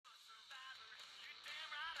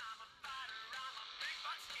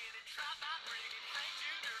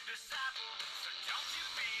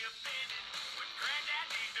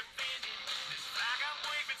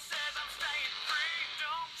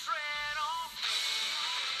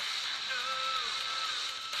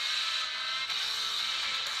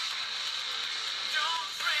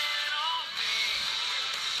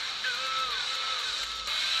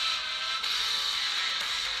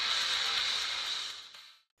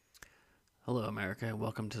Hello, America, and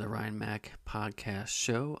welcome to the Ryan Mack Podcast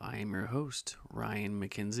Show. I am your host, Ryan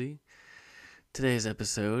McKenzie. Today's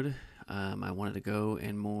episode, I wanted to go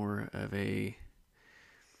in more of a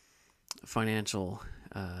financial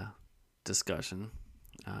discussion.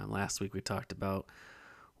 Last week we talked about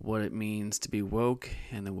what it means to be woke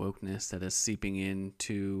and the wokeness that is seeping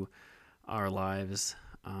into our lives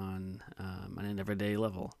on an everyday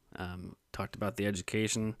level. Talked about the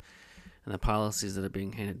education and the policies that are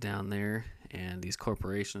being handed down there, and these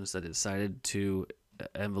corporations that decided to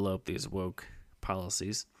envelope these woke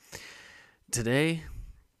policies. Today,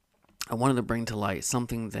 I wanted to bring to light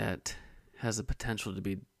something that has the potential to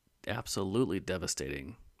be absolutely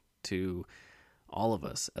devastating to all of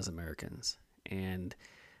us as Americans. And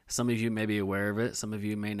some of you may be aware of it, some of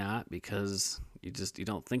you may not, because you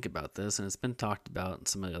don't think about this, and it's been talked about in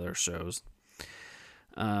some of the other shows.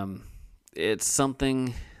 It's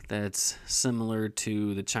something that's similar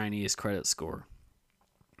to the Chinese credit score,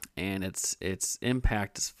 and its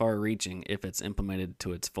impact is far-reaching if it's implemented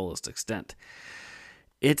to its fullest extent.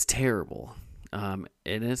 It's terrible, and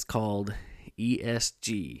it's called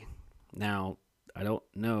ESG. Now, I don't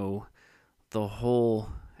know the whole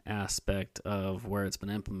aspect of where it's been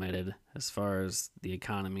implemented as far as the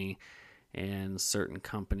economy and certain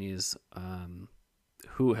companies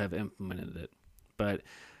who have implemented it, but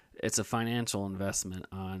it's a financial investment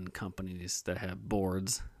on companies that have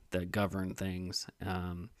boards that govern things.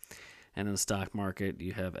 And in the stock market,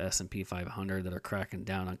 you have S&P 500 that are cracking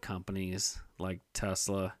down on companies like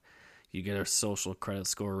Tesla. You get a social credit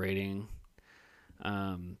score rating.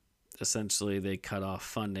 Essentially, they cut off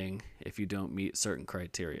funding if you don't meet certain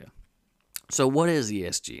criteria. So what is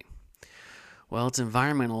ESG? Well, it's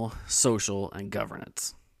environmental, social, and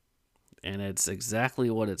governance. And it's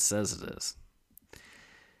exactly what it says it is.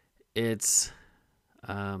 It's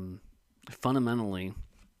fundamentally,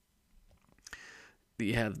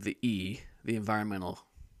 you have the E, the environmental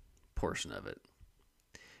portion of it.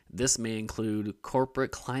 This may include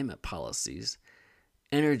corporate climate policies,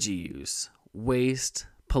 energy use, waste,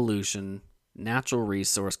 pollution, natural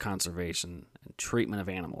resource conservation, and treatment of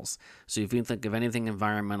animals. So if you think of anything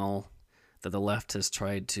environmental that the left has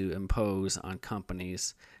tried to impose on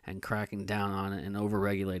companies and cracking down on it and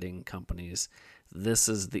over-regulating companies, this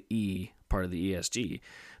is the E part of the ESG.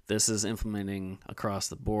 This is implementing across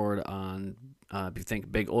the board on, if you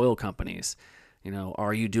think big oil companies,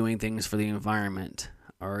 are you doing things for the environment?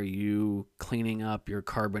 Are you cleaning up your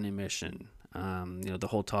carbon emission? The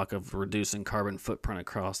whole talk of reducing carbon footprint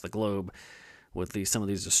across the globe with some of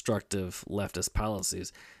these destructive leftist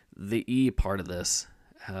policies. The E part of this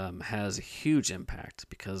has a huge impact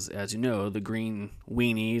because, as you know, the green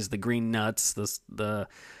weenies, the green nuts, the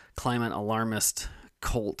climate alarmist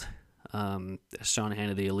cult, as Sean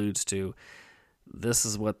Hannity alludes to, this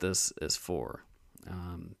is what this is for.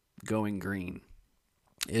 Going green.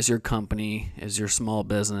 Is your company, is your small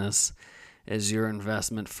business, is your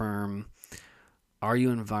investment firm, are you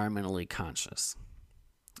environmentally conscious?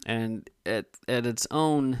 And at its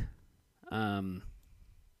own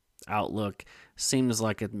outlook, seems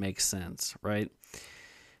like it makes sense, right?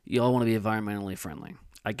 You all want to be environmentally friendly.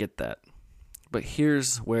 I get that. But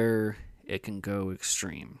here's where it can go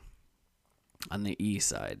extreme on the E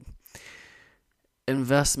side.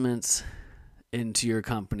 Investments into your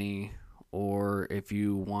company, or if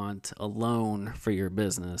you want a loan for your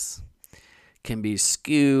business, can be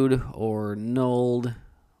skewed or nulled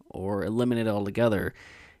or eliminated altogether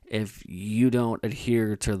if you don't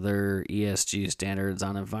adhere to their ESG standards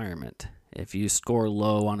on environment. If you score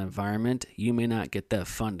low on environment, you may not get that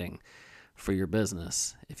funding for your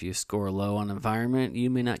business. If you score low on environment, you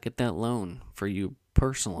may not get that loan for you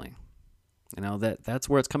personally. That's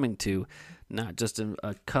where it's coming to, not just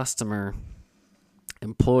a customer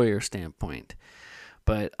employer standpoint,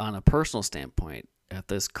 but on a personal standpoint. If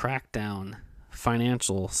this crackdown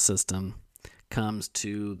financial system comes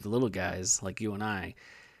to the little guys like you and I,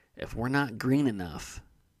 if we're not green enough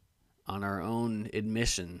on our own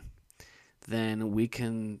admission, then we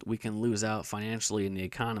can lose out financially in the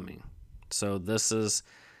economy. So this is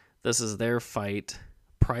their fight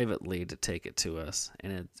privately to take it to us,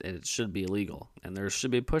 and it should be illegal, and there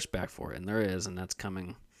should be a pushback for it, and there is, and that's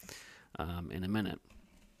coming in a minute.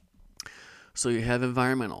 So you have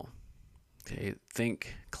environmental. Okay,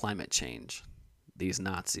 think climate change. These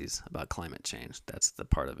Nazis about climate change. That's the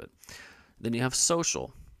part of it. Then you have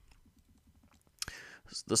social.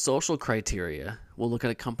 The social criteria will look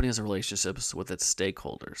at a company's relationships with its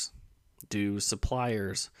stakeholders. Do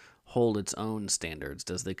suppliers hold its own standards?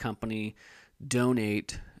 Does the company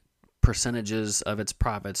donate percentages of its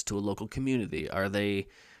profits to a local community? Are they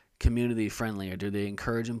community friendly, or do they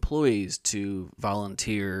encourage employees to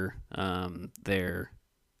volunteer their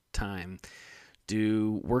time?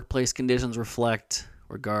 Do workplace conditions reflect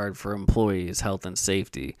regard for employees' health and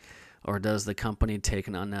safety, or does the company take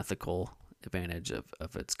an unethical advantage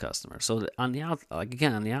of its customers? So on the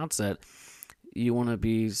outset, you want to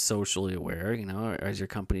be socially aware. Is your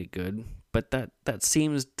company good? But that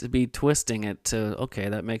seems to be twisting it to, okay,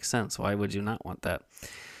 that makes sense. Why would you not want that?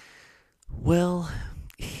 Well,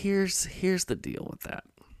 here's the deal with that,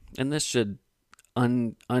 and this should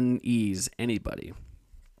unease anybody.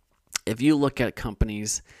 If you look at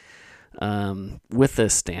companies with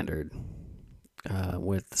this standard,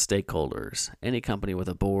 with stakeholders, any company with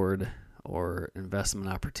a board or investment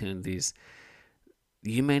opportunities,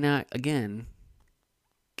 you may not, again,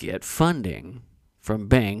 get funding from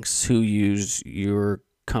banks who use your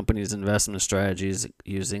company's investment strategies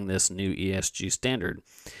using this new ESG standard.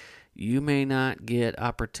 You may not get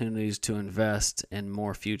opportunities to invest in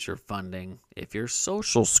more future funding if your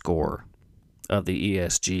social score of the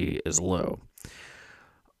ESG is low.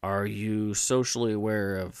 Are you socially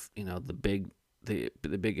aware of the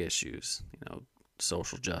big issues,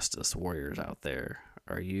 social justice warriors out there?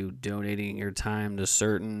 Are you donating your time to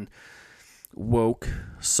certain woke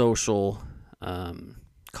social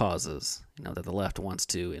causes that the left wants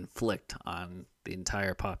to inflict on the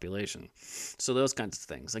entire population? So those kinds of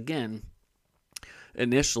things. Again,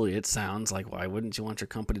 initially it sounds like, why wouldn't you want your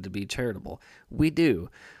company to be charitable? We do,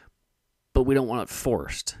 but we don't want it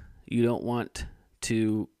forced. You don't want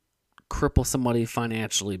to cripple somebody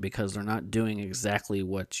financially because they're not doing exactly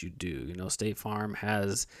what you do. State Farm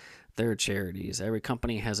has their charities. Every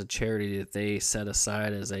company has a charity that they set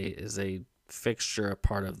aside as a fixture, a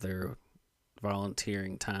part of their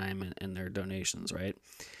volunteering time and their donations, right?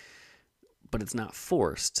 But it's not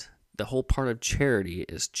forced. The whole part of charity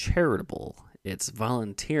is charitable. It's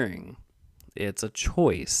volunteering. It's a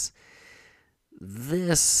choice.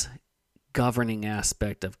 This governing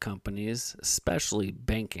aspect of companies, especially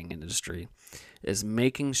banking industry, is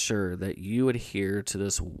making sure that you adhere to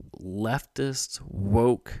this leftist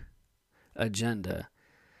woke agenda,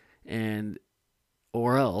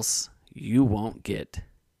 or else you won't get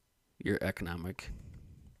your economic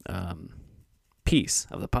piece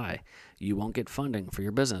of the pie. You won't get funding for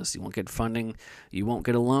your business. You won't get funding. You won't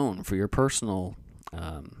get a loan for your personal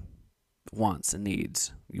wants and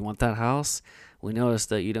needs. You want that house? We notice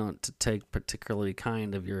that you don't take particularly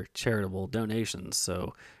kind of your charitable donations,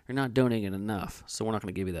 so you're not donating enough, so we're not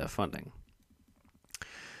going to give you that funding.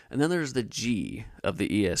 And then there's the G of the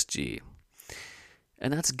ESG,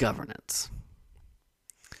 and that's governance.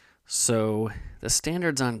 So the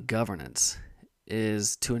standards on governance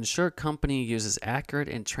is to ensure a company uses accurate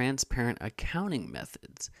and transparent accounting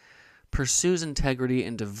methods, pursues integrity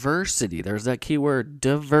and diversity. There's that key word,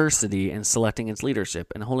 diversity, in selecting its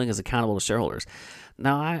leadership and holding us accountable to shareholders.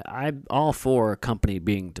 Now, I'm all for a company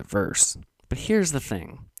being diverse, but here's the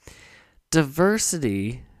thing.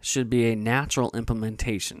 Diversity should be a natural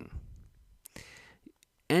implementation.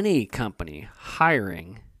 Any company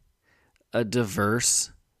hiring a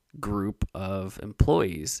diverse group of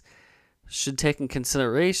employees should take in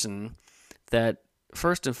consideration that,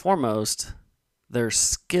 first and foremost, their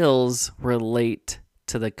skills relate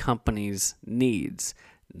to the company's needs,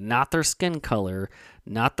 not their skin color,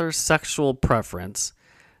 not their sexual preference,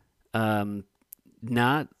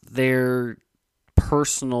 not their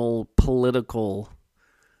personal political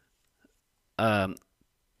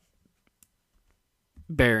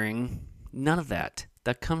bearing. None of that.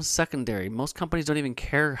 That comes secondary. Most companies don't even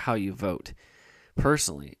care how you vote.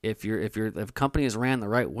 Personally, if a company is ran the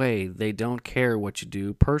right way, they don't care what you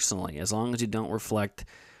do personally, as long as you don't reflect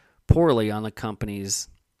poorly on the company's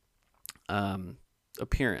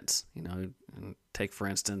appearance. Take for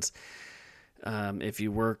instance, if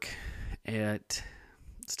you work at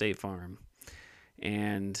State Farm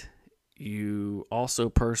and you also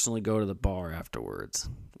personally go to the bar afterwards.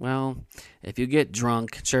 Well, if you get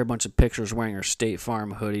drunk, share a bunch of pictures wearing your State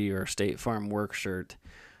Farm hoodie or State Farm work shirt,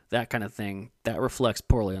 that kind of thing, that reflects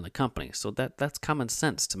poorly on the company. So that's common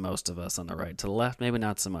sense to most of us on the right. To the left, maybe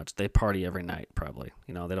not so much. They party every night, probably.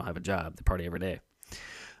 They don't have a job. They party every day.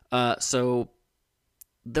 So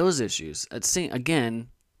those issues, again,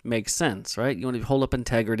 makes sense, right? You want to hold up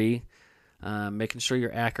integrity, making sure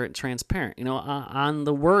you're accurate and transparent. On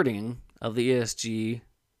the wording of the ESG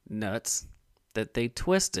nuts, that they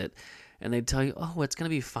twist it and they tell you, oh, it's going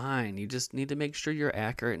to be fine. You just need to make sure you're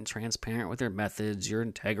accurate and transparent with your methods, your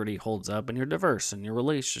integrity holds up, and you're diverse in your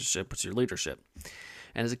relationship with your leadership.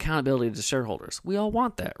 And as accountability to shareholders. We all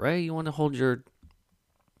want that, right? You want to hold your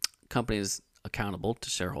companies accountable to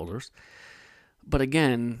shareholders. But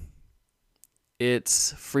again,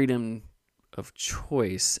 It's freedom of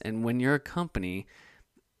choice. And when you're a company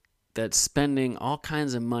that's spending all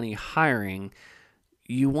kinds of money hiring,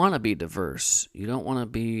 you want to be diverse. You don't want to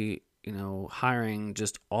be, hiring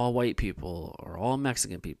just all white people or all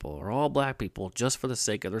Mexican people or all black people just for the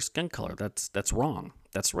sake of their skin color. That's wrong.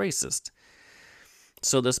 That's racist.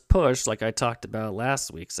 So this push, like I talked about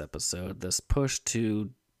last week's episode, this push to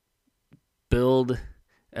build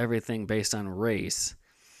everything based on race,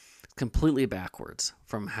 completely backwards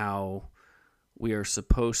from how we are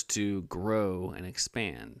supposed to grow and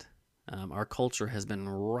expand. Our culture has been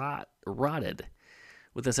rotted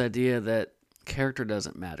with this idea that character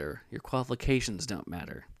doesn't matter, your qualifications don't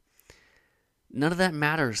matter. None of that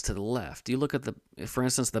matters to the left. You look at for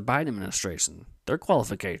instance, the Biden administration, their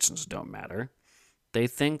qualifications don't matter. They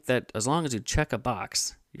think that as long as you check a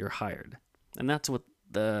box, you're hired. And that's what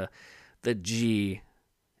the G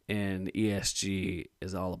in ESG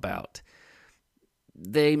is all about.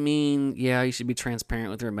 They mean, yeah, you should be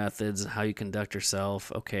transparent with your methods and how you conduct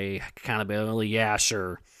yourself. Okay, accountability, yeah,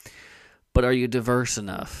 sure. But are you diverse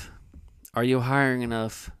enough? Are you hiring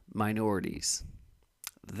enough minorities?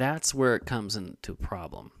 That's where it comes into a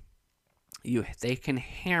problem. They can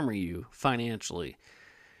hammer you financially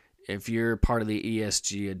if you're part of the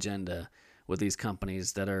ESG agenda with these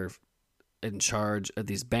companies that are in charge of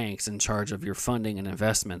these banks, in charge of your funding and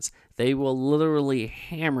investments. They will literally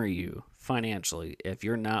hammer you financially if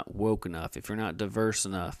you're not woke enough, if you're not diverse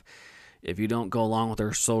enough, if you don't go along with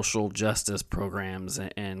their social justice programs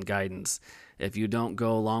and guidance, if you don't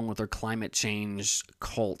go along with their climate change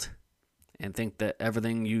cult and think that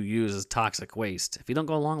everything you use is toxic waste. If you don't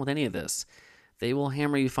go along with any of this, they will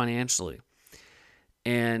hammer you financially.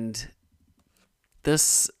 And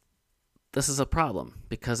this is a problem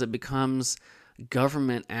because it becomes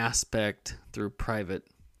government aspect through private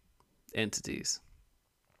entities.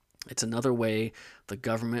 It's another way the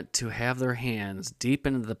government to have their hands deep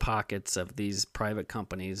into the pockets of these private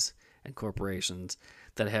companies and corporations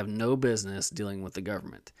that have no business dealing with the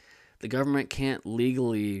government. The government can't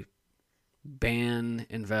legally ban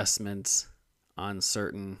investments on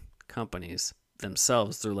certain companies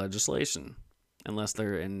themselves through legislation unless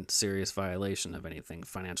they're in serious violation of anything,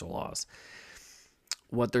 financial laws.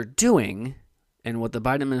 What they're doing, and what the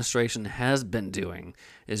Biden administration has been doing,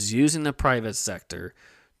 is using the private sector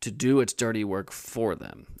to do its dirty work for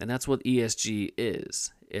them. And that's what ESG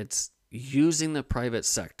is. It's using the private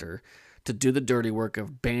sector to do the dirty work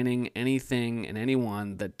of banning anything and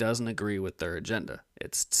anyone that doesn't agree with their agenda.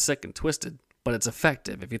 It's sick and twisted, but it's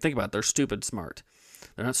effective. If you think about it, they're stupid smart.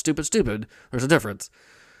 They're not stupid. There's a difference.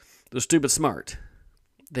 They're stupid smart.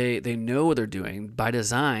 They know what they're doing by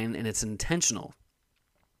design, and it's intentional.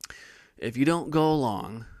 If you don't go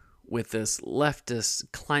along with this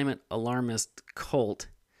leftist, climate alarmist cult,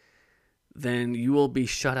 then you will be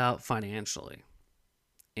shut out financially.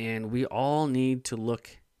 And we all need to look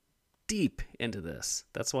deep into this.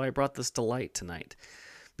 That's why I brought this to light tonight,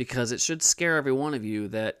 because it should scare every one of you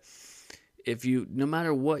that if you, no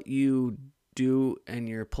matter what you do in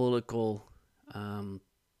your political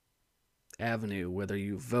avenue, whether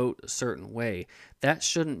you vote a certain way, that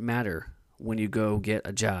shouldn't matter when you go get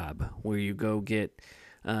a job, where you go get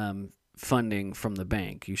funding from the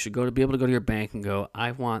bank. You should be able to go to your bank and go,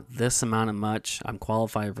 I want this amount of much. I'm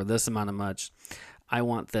qualified for this amount of much. I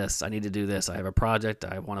want this. I need to do this. I have a project.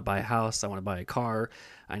 I want to buy a house. I want to buy a car.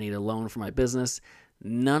 I need a loan for my business.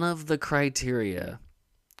 None of the criteria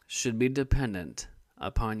should be dependent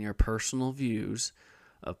upon your personal views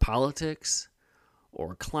of politics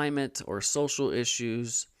or climate or social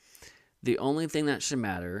issues. The only thing that should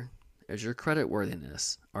matter is your credit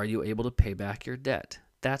worthiness. Are you able to pay back your debt?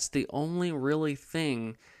 That's the only really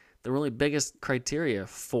thing, the really biggest criteria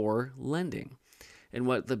for lending. And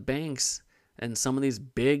what the banks and some of these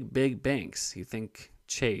big banks, you think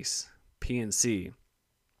Chase, PNC,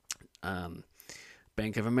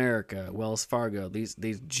 Bank of America, Wells Fargo, these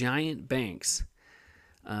giant banks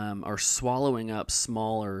are swallowing up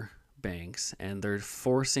smaller banks, and they're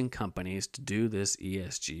forcing companies to do this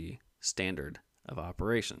ESG standard of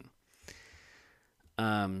operation.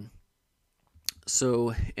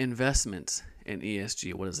 So investments in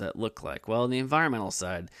ESG, what does that look like? Well, on the environmental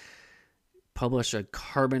side, publish a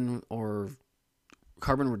carbon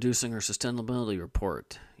reducing or sustainability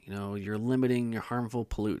report. You're limiting your harmful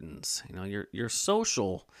pollutants. Your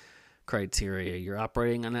social criteria. You're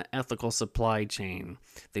operating on an ethical supply chain.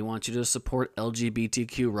 They want you to support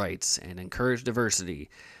LGBTQ rights and encourage diversity.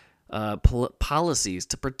 Policies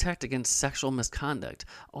to protect against sexual misconduct.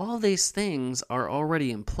 All these things are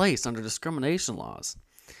already in place under discrimination laws.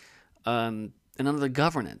 And And under the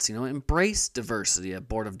governance, embrace diversity at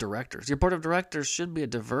board of directors. Your board of directors should be a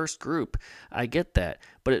diverse group. I get that,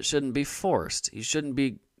 but it shouldn't be forced. You shouldn't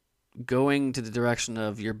be going to the direction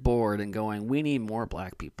of your board and going, we need more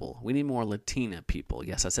black people. We need more Latina people.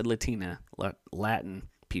 Yes, I said Latina, Latin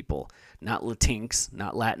people, not Latinx,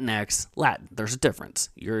 not Latinx, Latin. There's a difference.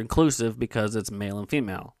 You're inclusive because it's male and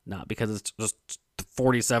female, not because it's just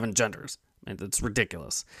 47 genders. It's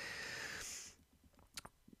ridiculous.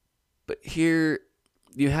 But here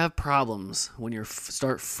you have problems when you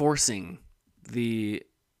start forcing these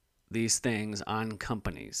things on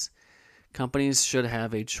companies. Companies should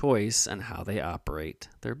have a choice on how they operate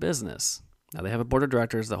their business. Now, they have a board of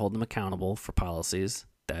directors that hold them accountable for policies.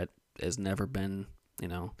 That has never been,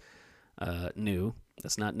 new.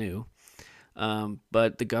 That's not new.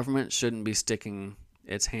 But the government shouldn't be sticking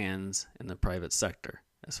its hands in the private sector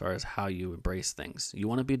as far as how you embrace things. You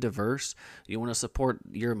want to be diverse. You want to support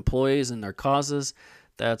your employees and their causes.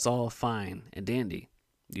 That's all fine and dandy.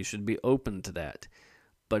 You should be open to that.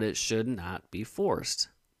 But it should not be forced.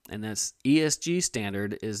 And this ESG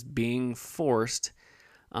standard is being forced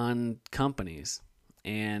on companies.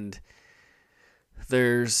 And if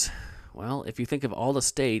you think of all the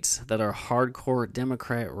states that are hardcore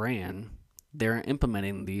Democrat ran, they're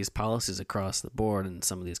implementing these policies across the board in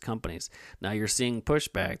some of these companies. Now you're seeing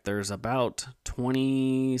pushback. There's about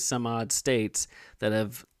 20 some odd states that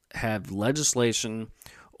have legislation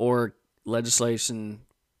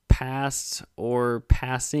passed or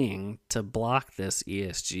passing to block this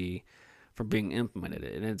ESG from being implemented.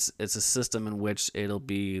 And it's a system in which it'll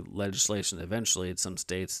be legislation eventually in some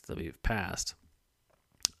states that we've passed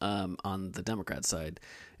on the Democrat side.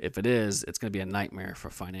 If it is, it's going to be a nightmare for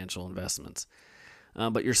financial investments.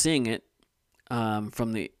 But you're seeing it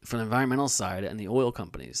from the environmental side and the oil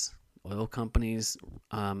companies. Oil companies,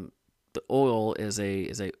 the oil is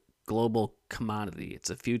a global commodity. It's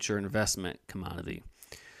a future investment commodity.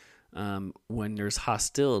 When there's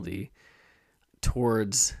hostility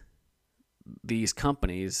towards these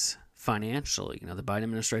companies financially, the Biden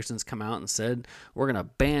administration's come out and said, we're going to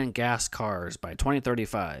ban gas cars by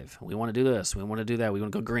 2035. We want to do this. We want to do that. We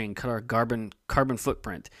want to go green, cut our carbon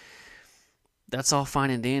footprint. That's all fine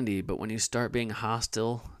and dandy, but when you start being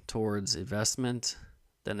hostile towards investment,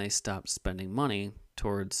 then they stop spending money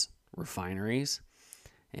towards refineries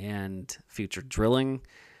and future drilling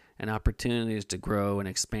and opportunities to grow and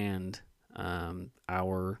expand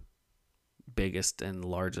our biggest and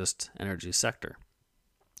largest energy sector.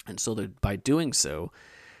 And so by doing so,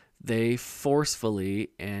 they forcefully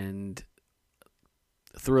and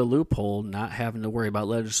through a loophole, not having to worry about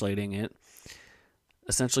legislating it,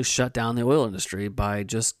 essentially shut down the oil industry by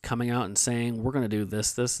just coming out and saying, we're going to do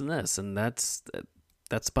this, this, and this. And that's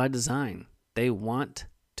by design. They want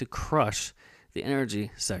to crush the energy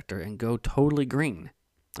sector and go totally green.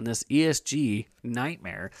 And this ESG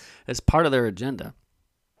nightmare is part of their agenda.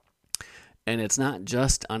 And it's not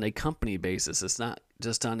just on a company basis. It's not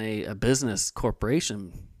just on a business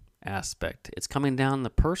corporation aspect. It's coming down the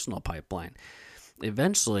personal pipeline.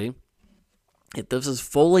 Eventually, if this is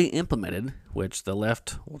fully implemented, which the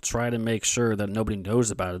left will try to make sure that nobody knows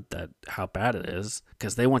about it, that how bad it is,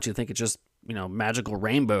 because they want you to think it's just, magical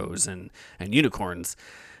rainbows and unicorns.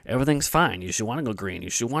 Everything's fine. You should want to go green. You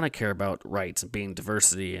should want to care about rights and being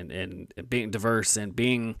diversity and being diverse and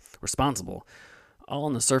being responsible. All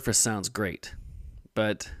on the surface sounds great,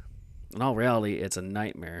 but in all reality, it's a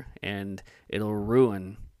nightmare, and it'll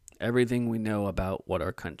ruin everything we know about what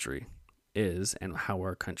our country is and how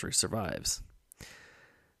our country survives.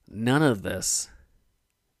 None of this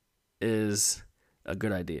is a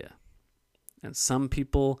good idea. And some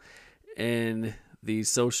people in these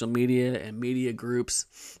social media and media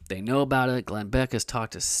groups, they know about it. Glenn Beck has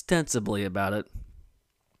talked extensively about it.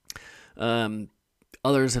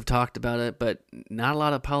 Others have talked about it, but not a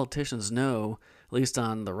lot of politicians know, at least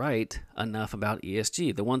on the right, enough about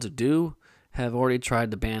ESG. The ones who do have already tried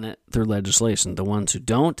to ban it through legislation. The ones who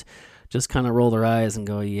don't just kind of roll their eyes and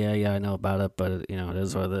go, yeah, I know about it, but it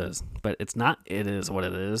is what it is. But it's not, it is what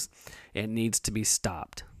it is. It needs to be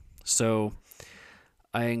stopped. So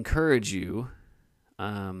I encourage you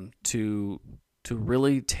to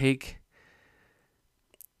really take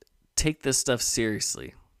this stuff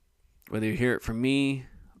seriously. Whether you hear it from me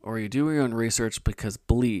or you do your own research, because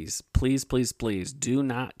please do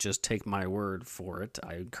not just take my word for it.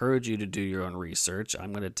 I encourage you to do your own research.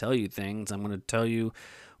 I'm going to tell you things. I'm going to tell you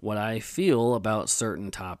what I feel about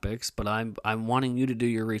certain topics, but I'm wanting you to do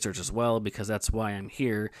your research as well, because that's why I'm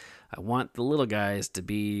here. I want the little guys to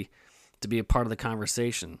be a part of the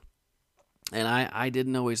conversation. And I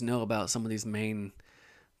didn't always know about some of these main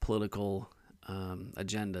political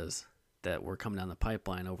agendas. that were coming down the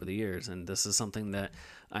pipeline over the years. And this is something that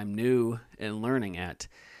I'm new and learning at.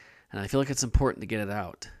 And I feel like it's important to get it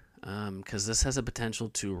out because this has a potential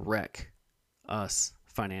to wreck us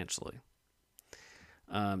financially.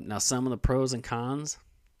 Now, some of the pros and cons,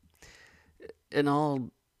 in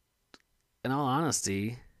all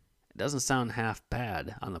honesty, it doesn't sound half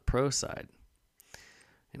bad on the pro side.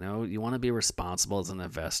 You want to be responsible as an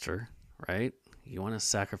investor, right? You want to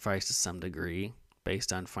sacrifice to some degree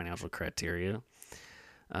based on financial criteria.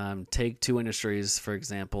 Take two industries, for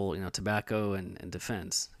example, tobacco and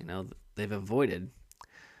defense. They've avoided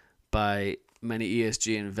by many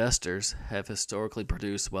ESG investors have historically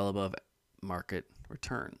produced well above market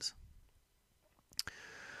returns.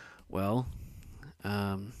 Well,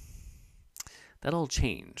 that all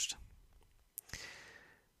changed.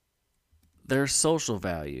 Their social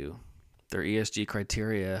value, their ESG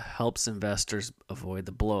criteria, helps investors avoid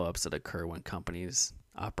the blowups that occur when companies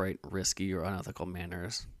operate in risky or unethical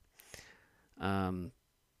manners.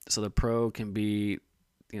 So the pro can be,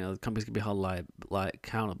 the companies can be held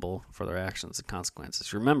accountable for their actions and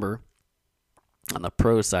consequences. Remember, on the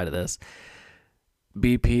pro side of this,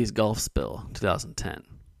 BP's Gulf spill, 2010.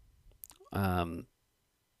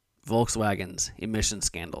 Volkswagen's emission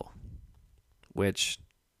scandal, which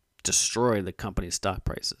destroyed the company's stock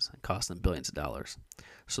prices and cost them billions of dollars.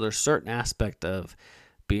 So there's certain aspect of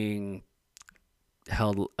being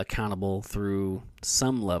held accountable through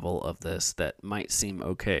some level of this that might seem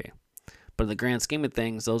okay. But in the grand scheme of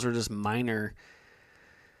things, those are just minor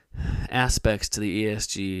aspects to the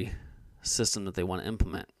ESG system that they want to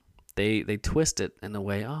implement. They twist it in a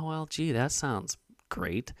way, oh, well, gee, that sounds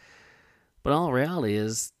great. But all reality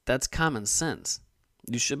is that's common sense.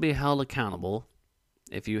 You should be held accountable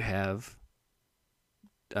if you have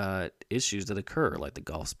issues that occur, like the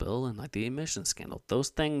Gulf spill and like the emission scandal. Those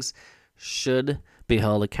things should be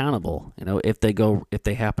held accountable, if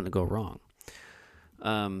they happen to go wrong.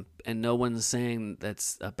 And no one's saying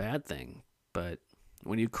that's a bad thing, but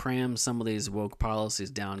when you cram some of these woke policies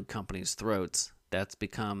down companies' throats, that's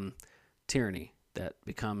become tyranny. That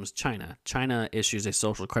becomes China. China issues a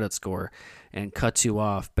social credit score and cuts you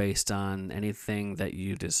off based on anything that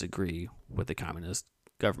you disagree with the communist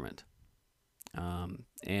government.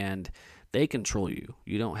 And they control you.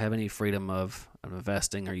 You don't have any freedom of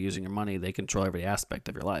investing or using your money. They control every aspect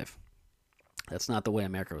of your life. That's not the way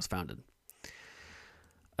America was founded.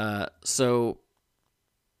 So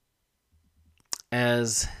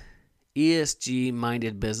as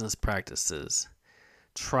ESG-minded business practices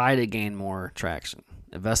try to gain more traction,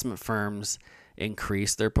 investment firms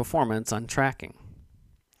increase their performance on tracking.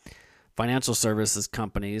 Financial services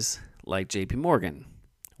companies like JP Morgan,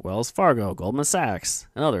 Wells Fargo, Goldman Sachs,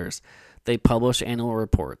 and others, they publish annual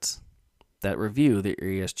reports that review their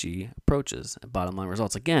ESG approaches and bottom line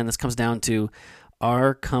results. Again, this comes down to,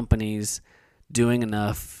 are companies doing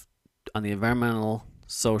enough on the environmental,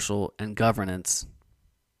 social, and governance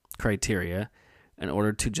criteria in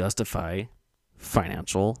order to justify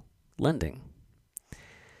financial lending?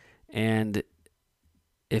 And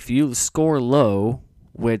if you score low,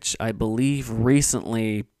 which I believe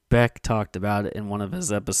recently Beck talked about it in one of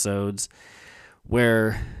his episodes,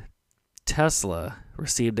 where Tesla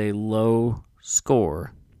received a low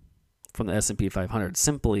score from the S&P 500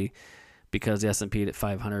 simply because the S&P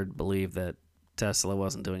 500 believed that Tesla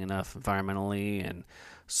wasn't doing enough environmentally and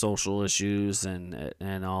social issues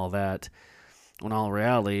and all that. When all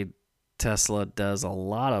reality, Tesla does a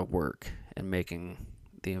lot of work in making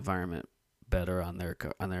the environment better on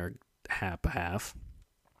their behalf,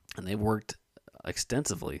 and they've worked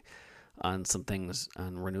extensively on some things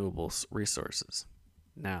on renewable resources.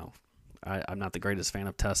 Now, I'm not the greatest fan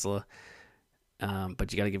of Tesla,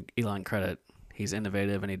 but you got to give Elon credit. He's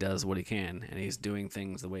innovative and he does what he can, and he's doing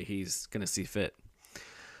things the way he's going to see fit.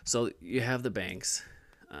 So you have the banks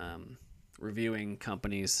reviewing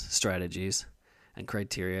companies' strategies and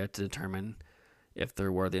criteria to determine if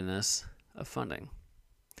their worthiness of funding.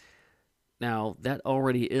 Now, that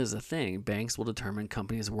already is a thing. Banks will determine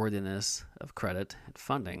companies' worthiness of credit and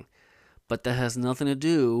funding, but that has nothing to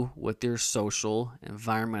do with their social,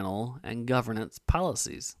 environmental, and governance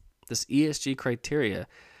policies. This ESG criteria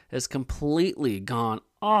has completely gone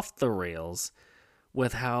off the rails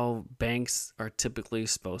with how banks are typically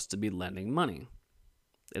supposed to be lending money.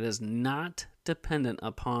 It is not dependent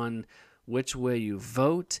upon which way you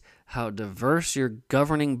vote, how diverse your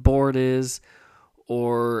governing board is,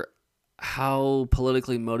 or how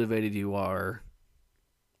politically motivated you are,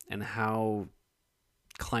 and how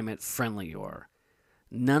climate friendly you are.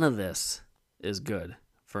 None of this is good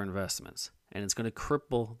for investments, and it's going to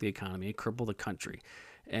cripple the economy, cripple the country.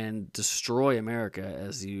 and destroy America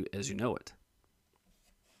as you know it.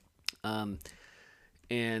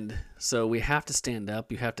 And so we have to stand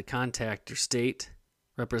up. You have to contact your state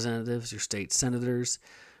representatives, your state senators,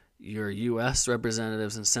 your U.S.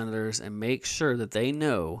 representatives and senators, and make sure that they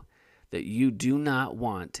know that you do not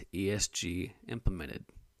want ESG implemented.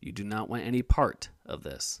 You do not want any part of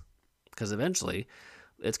this, because eventually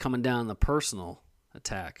it's coming down the personal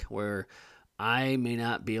attack where I may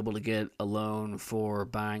not be able to get a loan for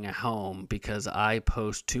buying a home because I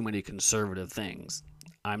post too many conservative things.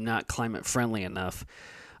 I'm not climate friendly enough.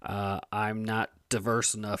 I'm not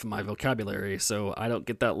diverse enough in my vocabulary, so I don't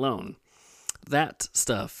get that loan. That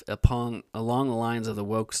stuff, along the lines of the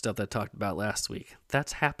woke stuff that I talked about last week,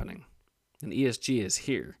 that's happening. And ESG is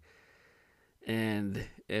here. And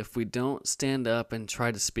if we don't stand up and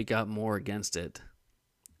try to speak out more against it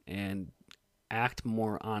and act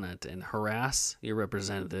more on it and harass your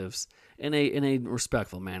representatives in a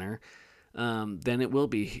respectful manner, then it will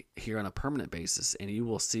be here on a permanent basis, and you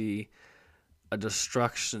will see a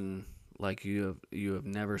destruction like you have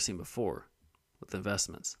never seen before with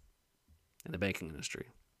investments in the banking industry.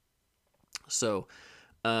 So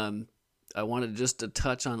I wanted just to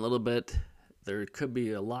touch on a little bit. There could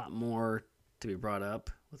be a lot more to be brought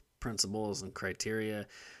up with principles and criteria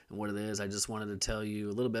and what it is. I just wanted to tell you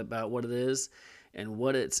a little bit about what it is and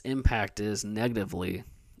what its impact is negatively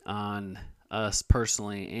on us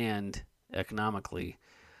personally and economically.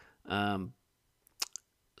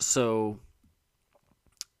 So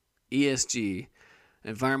ESG,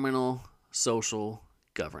 environmental, social,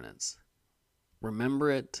 governance.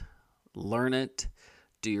 Remember it, learn it,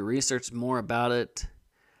 do your research more about it.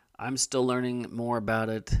 I'm still learning more about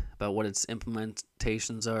it, about what its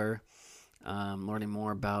implementations are, learning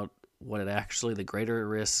more about what the greater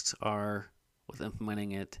risks are with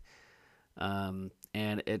implementing it. And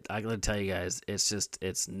I gotta tell you guys,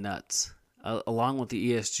 it's nuts. Along with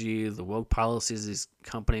the ESG, the woke policies these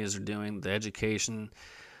companies are doing, the education,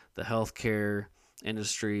 the healthcare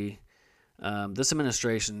industry, this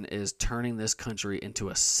administration is turning this country into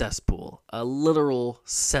a cesspool, a literal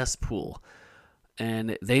cesspool.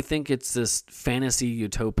 And they think it's this fantasy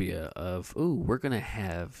utopia of, we're going to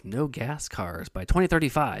have no gas cars by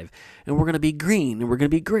 2035, and we're going to be green, and we're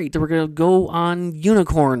going to be great, and we're going to go on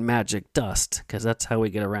unicorn magic dust, because that's how we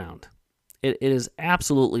get around. It is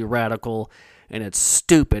absolutely radical, and it's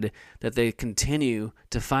stupid that they continue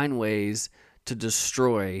to find ways to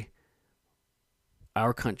destroy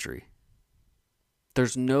our country.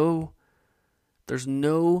 There's no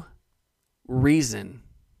reason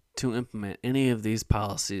to implement any of these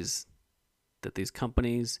policies that these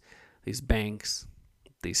companies, these banks,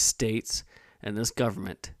 these states, and this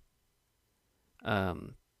government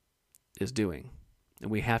is doing.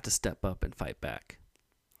 And we have to step up and fight back.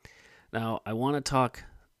 Now, I want to talk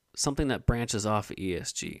something that branches off of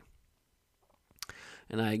ESG.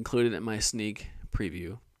 And I included it in my sneak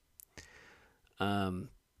preview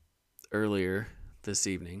earlier this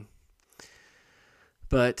evening.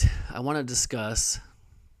 But I want to discuss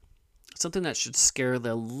something that should scare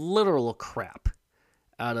the literal crap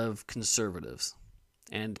out of conservatives,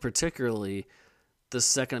 and particularly the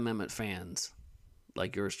Second Amendment fans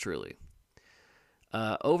like yours truly.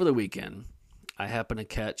 Over the weekend, I happened to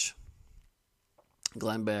catch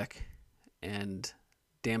Glenn Beck and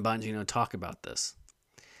Dan Bongino talk about this.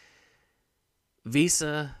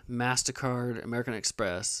 Visa, MasterCard, American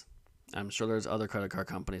Express, I'm sure there's other credit card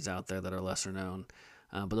companies out there that are lesser known,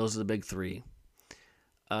 but those are the big three.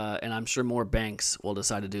 And I'm sure more banks will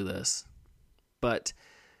decide to do this. But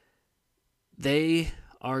they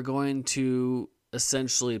are going to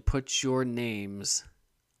essentially put your names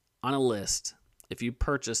on a list if you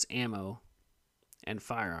purchase ammo and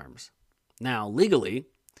firearms. Now, legally,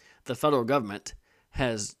 the federal government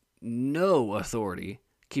has no authority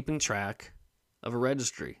keeping track of a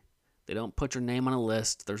registry. They don't put your name on a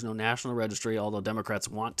list. There's no national registry, although Democrats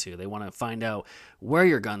want to. They want to find out where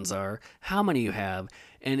your guns are, how many you have,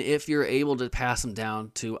 and if you're able to pass them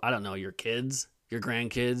down to, I don't know, your kids, your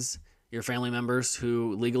grandkids, your family members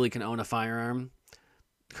who legally can own a firearm.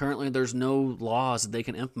 Currently, there's no laws that they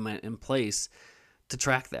can implement in place to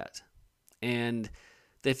track that. And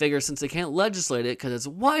they figure since they can't legislate it because it's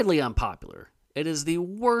widely unpopular, it is the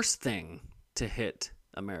worst thing to hit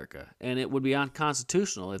America, and it would be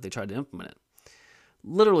unconstitutional if they tried to implement it.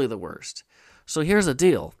 Literally the worst. So here's the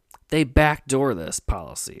deal. They backdoor this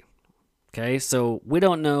policy. Okay, so we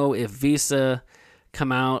don't know if Visa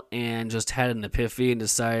come out and just had an epiphany and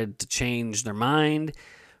decided to change their mind,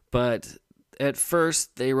 but at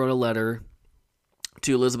first they wrote a letter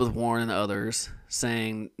to Elizabeth Warren and others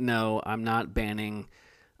saying, no, I'm not banning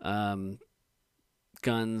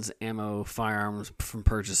guns, ammo, firearms from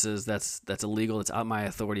purchases. That's illegal. It's out my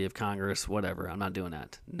authority of Congress, whatever. I'm not doing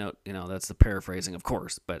that. No, that's the paraphrasing, of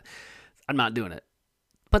course, but I'm not doing it.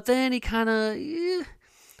 But then he kind of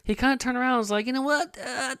turned around and was like, you know what?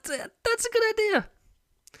 That's a good idea.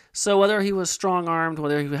 So whether he was strong-armed,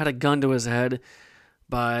 whether he had a gun to his head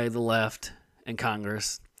by the left in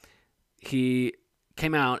Congress, he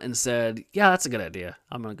came out and said, yeah, that's a good idea.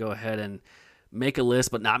 I'm going to go ahead and make a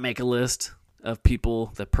list, but not make a list of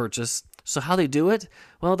people that purchase. So how they do it?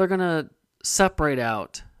 Well, they're going to separate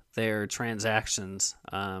out their transactions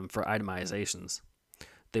for itemizations.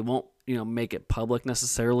 They won't, make it public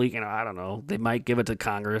necessarily. I don't know. They might give it to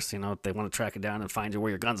Congress, if they want to track it down and find you where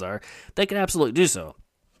your guns are. They can absolutely do so.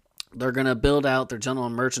 They're going to build out their general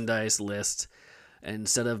merchandise list.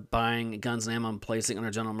 Instead of buying guns and ammo and placing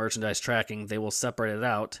under general merchandise tracking, they will separate it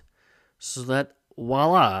out so that,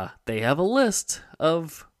 voila, they have a list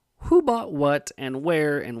of who bought what and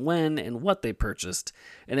where and when and what they purchased.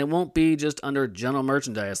 And it won't be just under general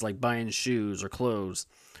merchandise like buying shoes or clothes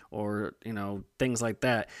or, things like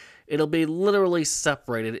that. It'll be literally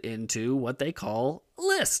separated into what they call a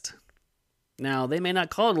list. Now, they may not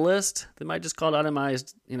call it a list. They might just call it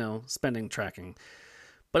itemized, spending tracking.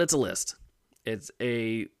 But it's a list. It's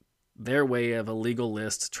their way of a legal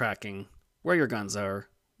list tracking where your guns are,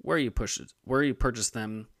 where you purchase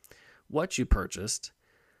them, what you purchased,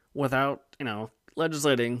 without,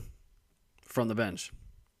 legislating from the bench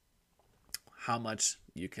how much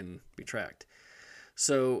you can be tracked.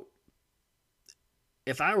 So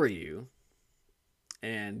if I were you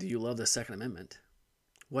and you love the Second Amendment,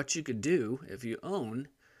 what you could do if you own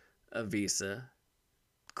a Visa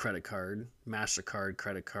credit card, MasterCard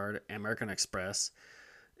credit card, American Express,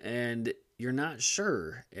 and you're not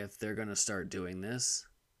sure if they're going to start doing this,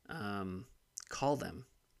 call them,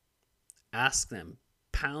 ask them,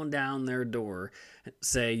 pound down their door,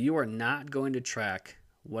 say, you are not going to track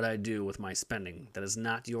what I do with my spending. That is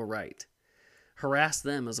not your right. Harass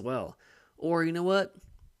them as well. Or you know what?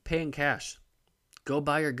 Pay in cash. Go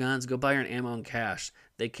buy your guns, go buy your ammo in cash.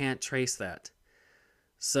 They can't trace that.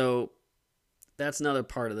 So that's another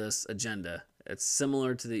part of this agenda. It's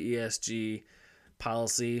similar to the ESG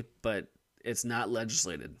policy, but it's not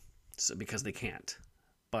legislated because they can't.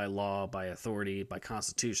 By law, by authority, by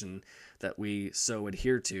constitution that we so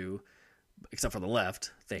adhere to, except for the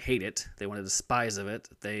left. They hate it. They want to despise of it.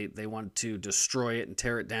 They want to destroy it and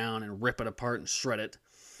tear it down and rip it apart and shred it.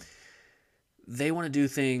 They want to do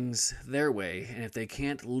things their way, and if they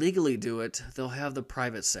can't legally do it, they'll have the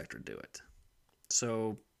private sector do it.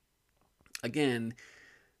 So, again,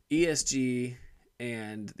 ESG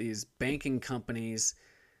and these banking companies,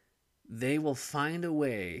 they will find a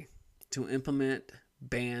way to implement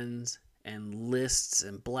bans and lists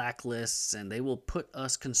and blacklists, and they will put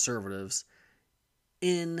us conservatives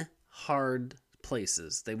in hard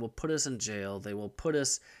places. They will put us in jail. They will put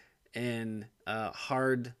us in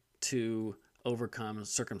hard to overcome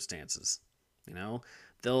circumstances.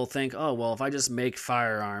 They'll think, oh, well, if I just make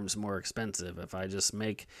firearms more expensive, if I just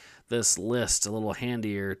make this list a little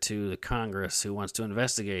handier to the Congress who wants to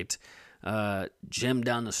investigate Jim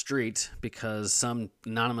down the street because some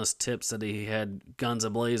anonymous tip said he had guns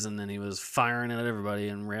ablazing and he was firing at everybody.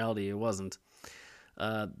 In reality, it wasn't.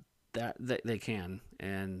 That they can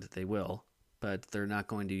and they will, but they're not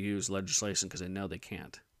going to use legislation because they know they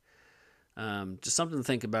can't. Just something to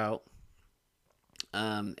think about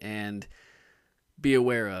and be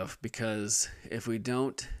aware of, because if we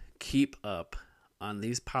don't keep up on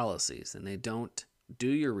these policies and they don't do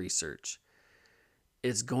your research,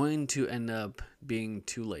 it's going to end up being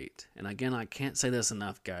too late. And again, I can't say this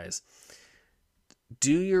enough, guys.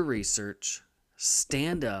 Do your research,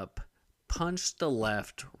 stand up, punch the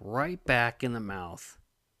left right back in the mouth.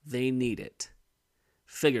 They need it.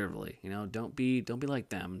 Figuratively, don't be like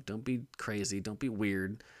them. Don't be crazy. Don't be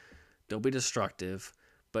weird. Don't be destructive.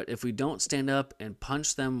 But if we don't stand up and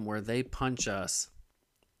punch them where they punch us,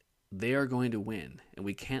 they are going to win, and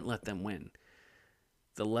we can't let them win.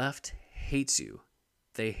 The left hates you.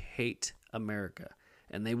 They hate America,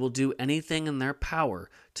 and they will do anything in their power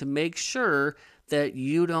to make sure that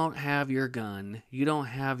you don't have your gun, you don't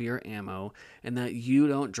have your ammo, and that you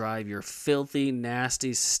don't drive your filthy,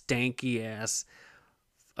 nasty, stanky-ass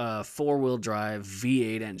four-wheel drive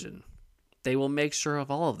V8 engine. They will make sure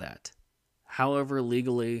of all of that, however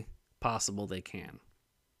legally possible they can.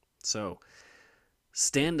 So,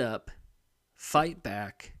 stand up, fight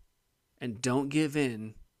back, and don't give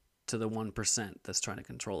in to the 1% that's trying to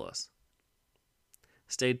control us.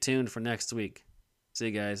 Stay tuned for next week. See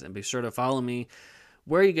you guys, and be sure to follow me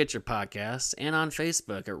where you get your podcasts and on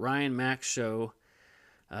Facebook at Ryan Mack Show.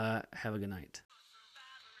 Have a good night.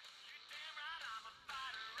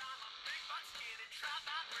 and try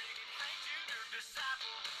my bringing, thank you, your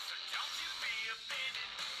disciple. So don't you be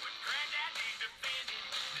offended.